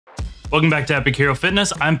Welcome back to Epic Hero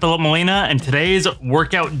Fitness. I'm Filup Molina, and today's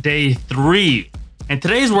workout day 3. And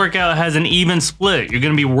today's workout has an even split. You're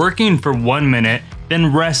going to be working for 1 minute,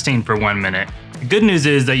 then resting for 1 minute. The good news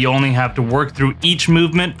is that you only have to work through each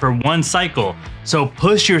movement for 1 cycle. So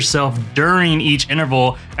push yourself during each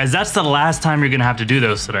interval, as that's the last time you're going to have to do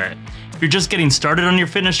those today. If you're just getting started on your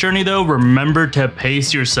fitness journey though, remember to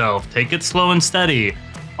pace yourself. Take it slow and steady.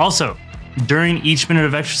 Also, during each minute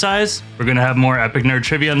of exercise, we're going to have more Epic Nerd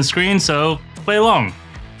trivia on the screen, so play along.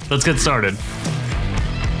 Let's get started.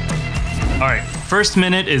 Alright, first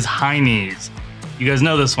minute is high knees. You guys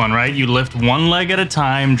know this one, right? You lift one leg at a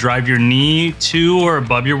time, drive your knee to or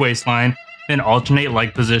above your waistline, then alternate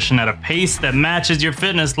leg position at a pace that matches your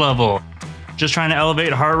fitness level. Just trying to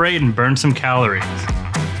elevate heart rate and burn some calories.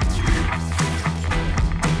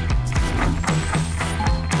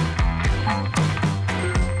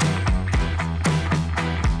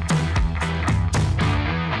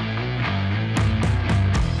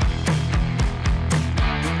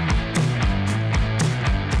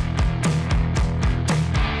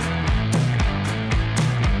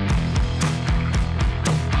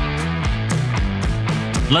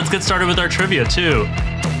 Let's get started with our trivia too.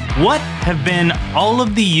 What have been all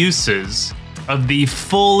of the uses of the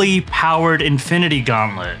fully powered Infinity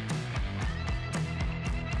Gauntlet?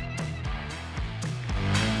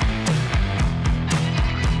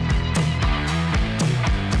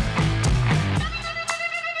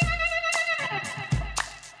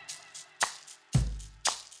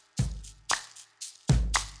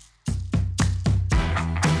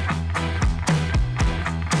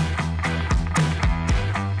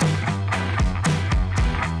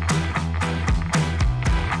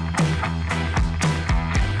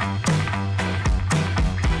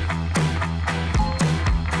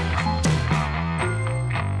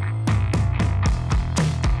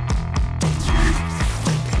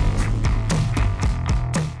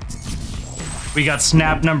 We got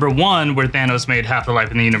snap number 1, where Thanos made half the life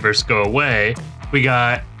in the universe go away. We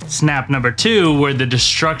got snap number 2, where the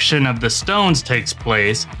destruction of the stones takes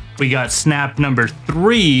place. We got snap number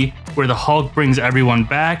 3, where the Hulk brings everyone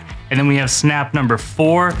back. And then we have snap number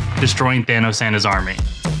 4, destroying Thanos and his army.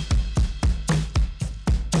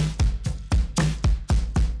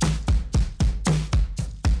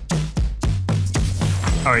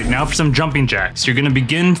 Alright, now for some jumping jacks. You're going to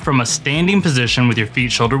begin from a standing position with your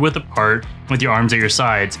feet shoulder width apart, with your arms at your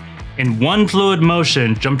sides. In one fluid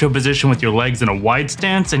motion, jump to a position with your legs in a wide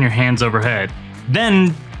stance and your hands overhead.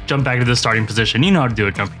 Then jump back to the starting position. You know how to do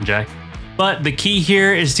a jumping jack. But the key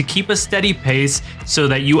here is to keep a steady pace so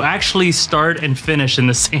that you actually start and finish in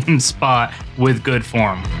the same spot with good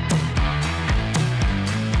form.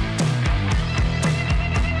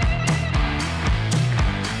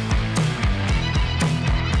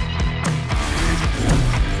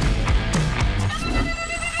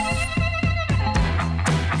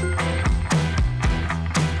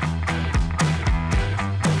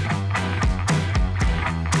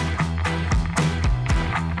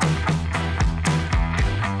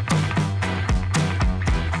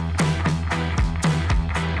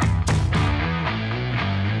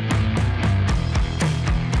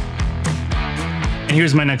 And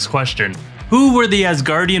here's my next question. Who were the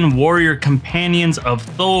Asgardian warrior companions of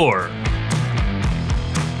Thor?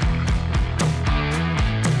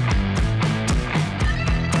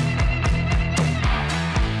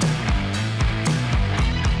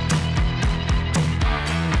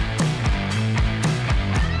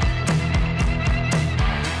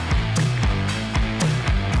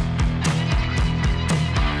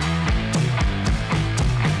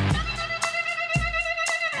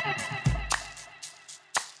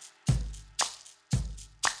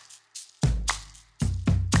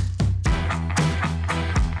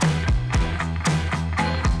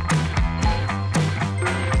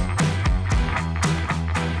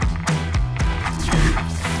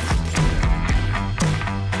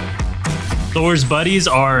 Thor's buddies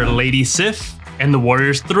are Lady Sif and the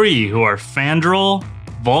Warriors 3, who are Fandral,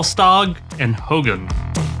 Volstagg, and Hogun.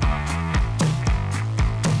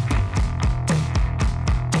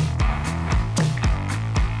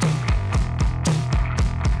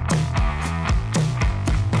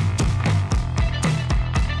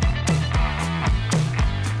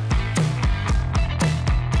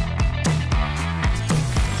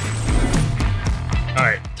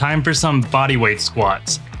 Alright, time for some bodyweight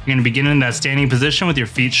squats. You're going to begin in that standing position with your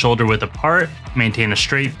feet shoulder width apart, maintain a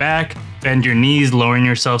straight back, bend your knees, lowering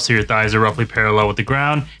yourself so your thighs are roughly parallel with the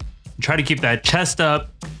ground. Try to keep that chest up,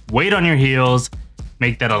 weight on your heels,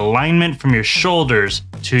 make that alignment from your shoulders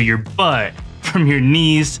to your butt, from your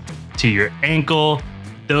knees to your ankle,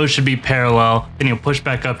 Those should be parallel. Then you'll push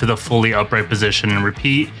back up to the fully upright position and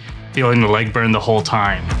repeat, feeling the leg burn the whole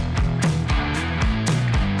time.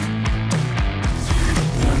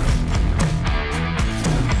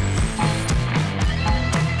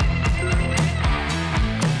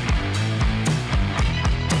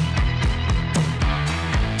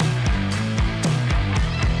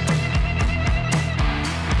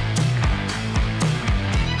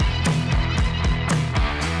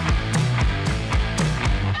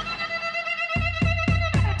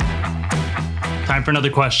 Time for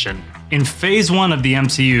another question. In phase 1 of the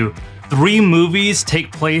MCU, 3 movies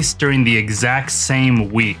take place during the exact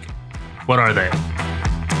same week. What are they?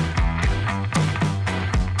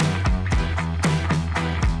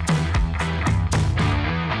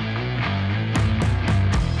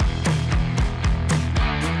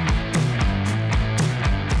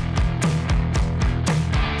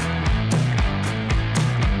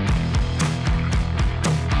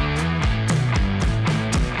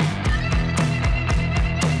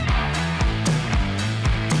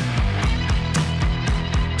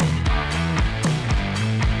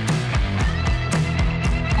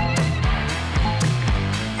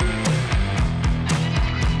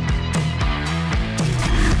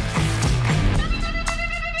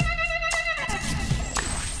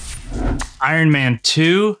 Iron Man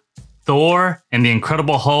 2, Thor, and the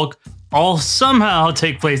Incredible Hulk all somehow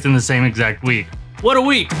take place in the same exact week. What a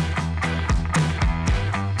week!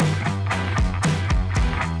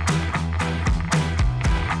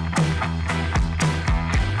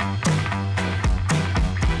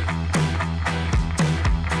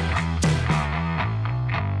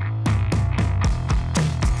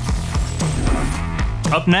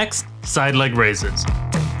 Up next, side leg raises.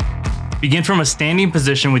 Begin from a standing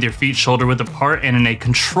position with your feet shoulder width apart and in a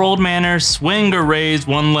controlled manner, swing or raise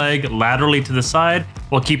one leg laterally to the side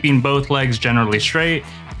while keeping both legs generally straight.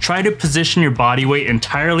 Try to position your body weight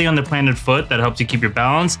entirely on the planted foot. That helps you keep your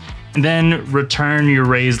balance. And then return your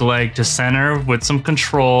raised leg to center with some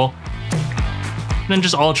control. Then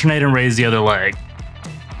just alternate and raise the other leg.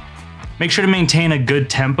 Make sure to maintain a good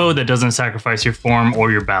tempo that doesn't sacrifice your form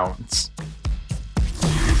or your balance.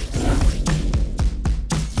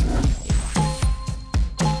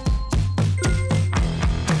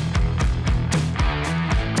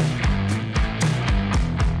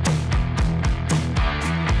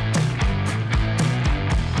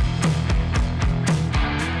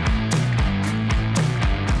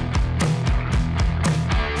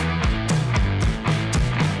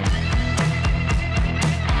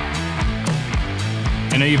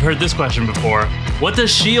 I know you've heard this question before. What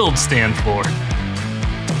does SHIELD stand for?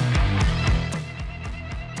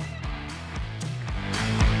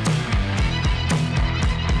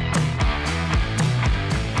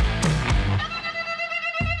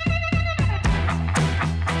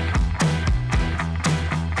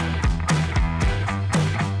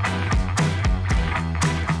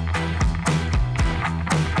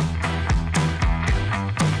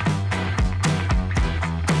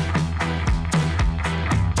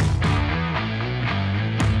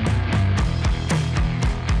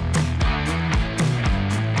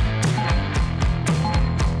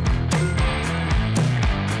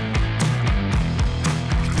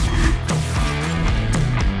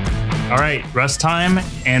 All right, rest time.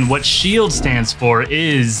 And what SHIELD stands for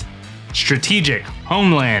is Strategic,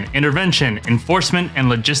 Homeland, Intervention, Enforcement, and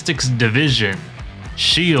Logistics Division.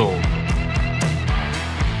 SHIELD.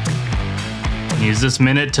 Use this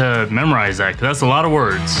minute to memorize that, because that's a lot of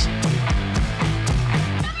words.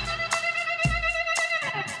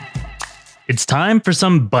 It's time for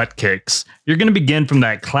some butt kicks. You're going to begin from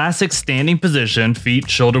that classic standing position, feet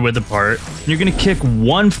shoulder width apart. And you're going to kick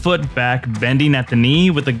one foot back, bending at the knee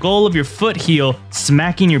with the goal of your foot heel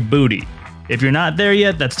smacking your booty. If you're not there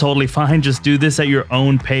yet, that's totally fine. Just do this at your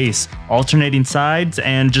own pace, alternating sides,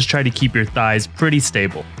 and just try to keep your thighs pretty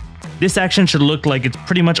stable. This action should look like it's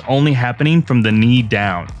pretty much only happening from the knee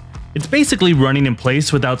down. It's basically running in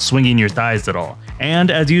place without swinging your thighs at all. And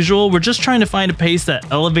as usual, we're just trying to find a pace that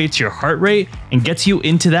elevates your heart rate and gets you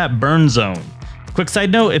into that burn zone. Quick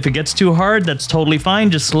side note, if it gets too hard, that's totally fine.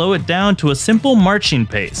 Just slow it down to a simple marching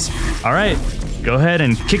pace. All right, go ahead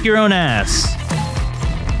and kick your own ass.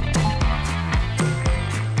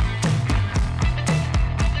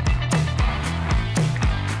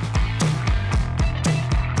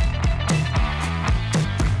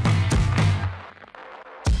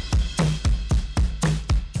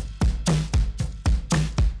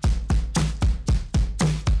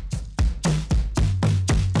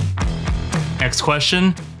 Next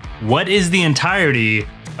question, what is the entirety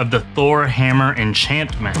of the Thor hammer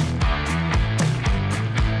enchantment?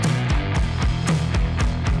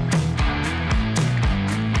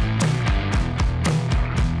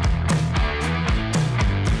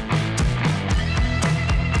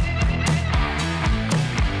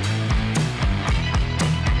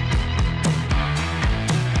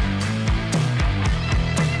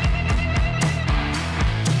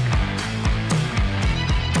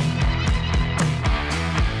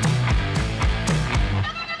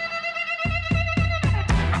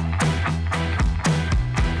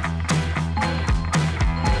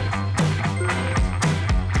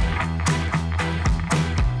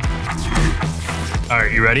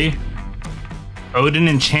 Alright, you ready? Odin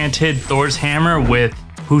enchanted Thor's hammer with,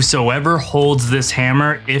 "Whosoever holds this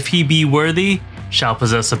hammer, if he be worthy, shall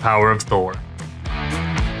possess the power of Thor."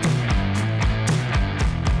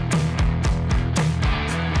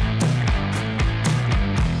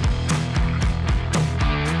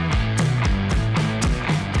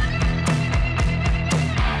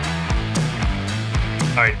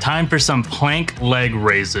 Alright, time for some plank leg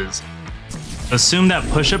raises. Assume that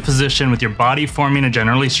push-up position with your body forming a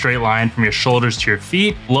generally straight line from your shoulders to your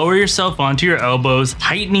feet. Lower yourself onto your elbows,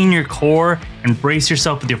 tightening your core, and brace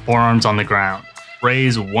yourself with your forearms on the ground.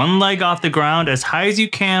 Raise one leg off the ground as high as you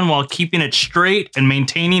can while keeping it straight and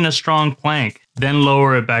maintaining a strong plank. Then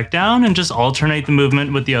lower it back down and just alternate the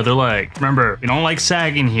movement with the other leg. Remember, we don't like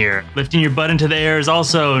sagging here. Lifting your butt into the air is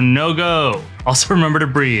also no-go. Also remember to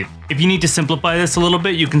breathe. If you need to simplify this a little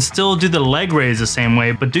bit, you can still do the leg raise the same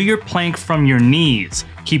way, but do your plank from your knees,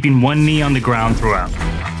 keeping one knee on the ground throughout.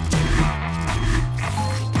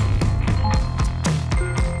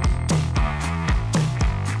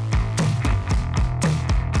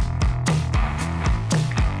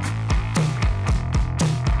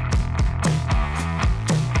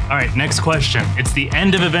 Alright, next question. It's the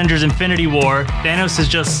end of Avengers Infinity War. Thanos has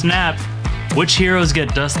just snapped. Which heroes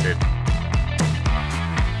get dusted?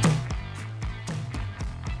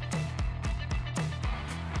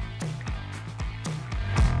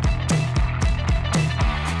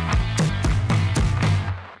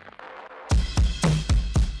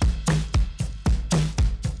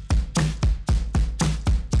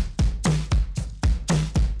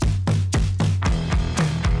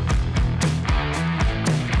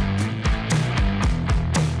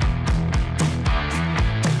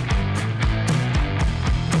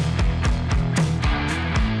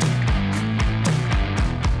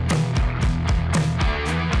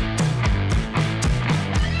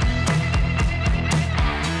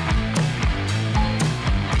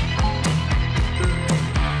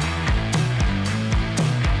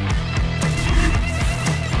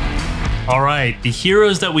 Alright, the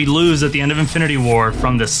heroes that we lose at the end of Infinity War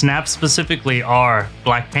from the snap specifically are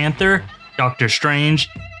Black Panther, Doctor Strange,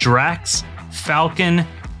 Drax, Falcon,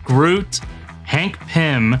 Groot, Hank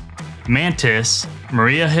Pym, Mantis,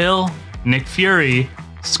 Maria Hill, Nick Fury,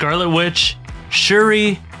 Scarlet Witch,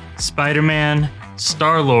 Shuri, Spider-Man,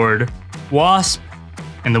 Star-Lord, Wasp,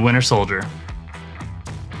 and the Winter Soldier.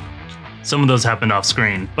 Some of those happened off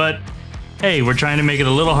screen, but hey, we're trying to make it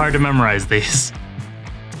a little hard to memorize these.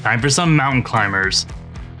 Time for some mountain climbers.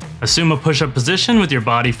 Assume a push-up position with your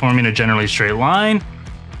body forming a generally straight line.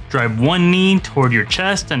 Drive one knee toward your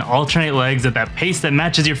chest and alternate legs at that pace that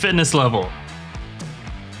matches your fitness level.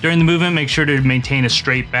 During the movement, make sure to maintain a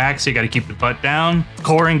straight back, so you gotta keep the butt down.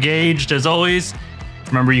 Core engaged as always.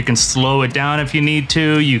 Remember, you can slow it down if you need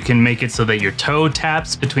to. You can make it so that your toe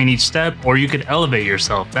taps between each step, or you could elevate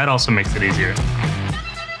yourself. That also makes it easier.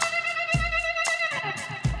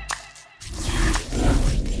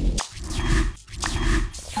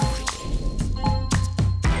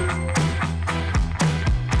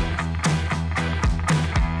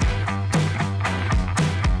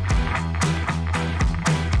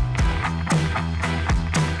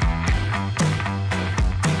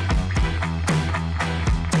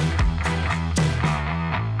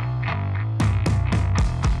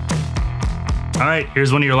 Alright,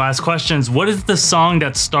 here's one of your last questions. What is the song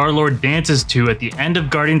that Star-Lord dances to at the end of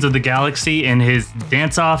Guardians of the Galaxy in his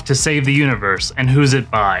dance-off to save the universe, and who's it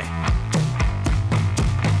by?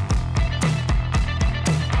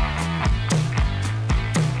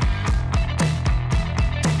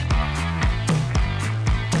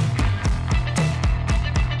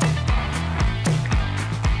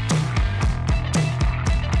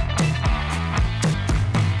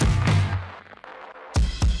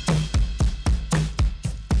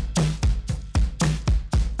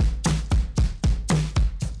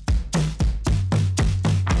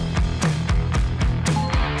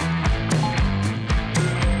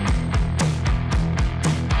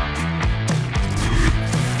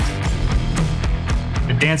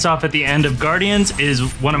 Dance Off at the end of Guardians is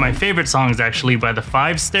one of my favorite songs, actually, by the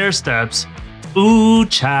 5 Stair Steps. Ooh,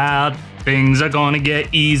 child, things are gonna get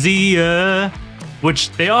easier.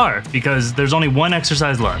 Which they are, because there's only one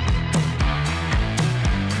exercise left.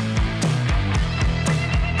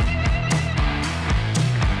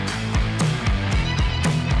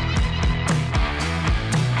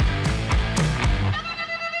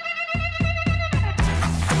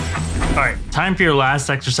 Alright, time for your last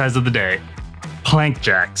exercise of the day. Plank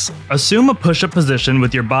jacks. Assume a push-up position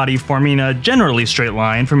with your body forming a generally straight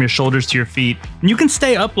line from your shoulders to your feet, and you can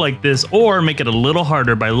stay up like this or make it a little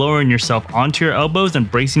harder by lowering yourself onto your elbows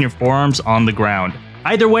and bracing your forearms on the ground.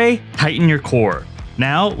 Either way, tighten your core.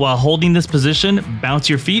 Now, while holding this position, bounce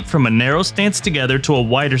your feet from a narrow stance together to a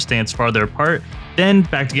wider stance farther apart, then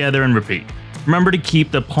back together and repeat. Remember to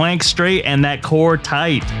keep the plank straight and that core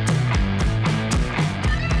tight.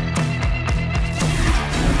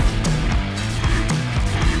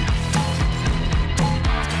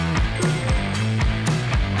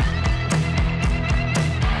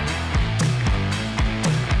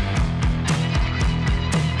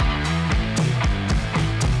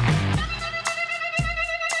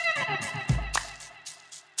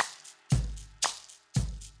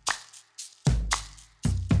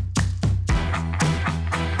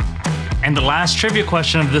 And the last trivia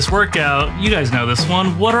question of this workout, you guys know this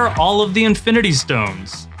one. What are all of the infinity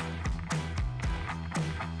stones?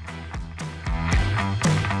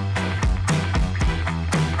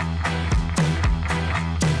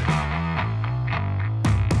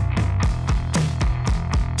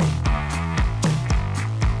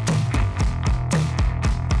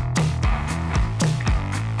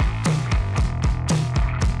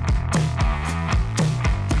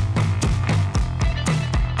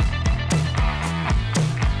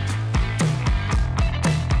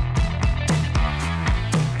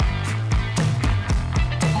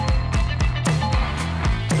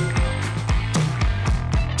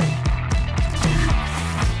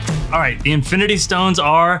 Alright, the Infinity Stones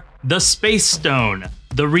are the Space Stone,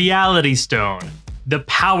 the Reality Stone, the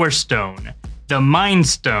Power Stone, the Mind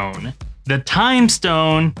Stone, the Time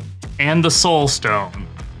Stone, and the Soul Stone.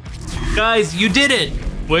 Guys, you did it!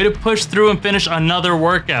 Way to push through and finish another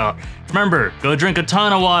workout. Remember, go drink a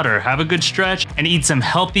ton of water, have a good stretch, and eat some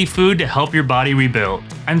healthy food to help your body rebuild.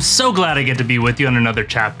 I'm so glad I get to be with you on another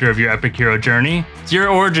chapter of your epic hero journey. It's your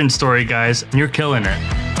origin story, guys, and you're killing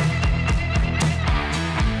it.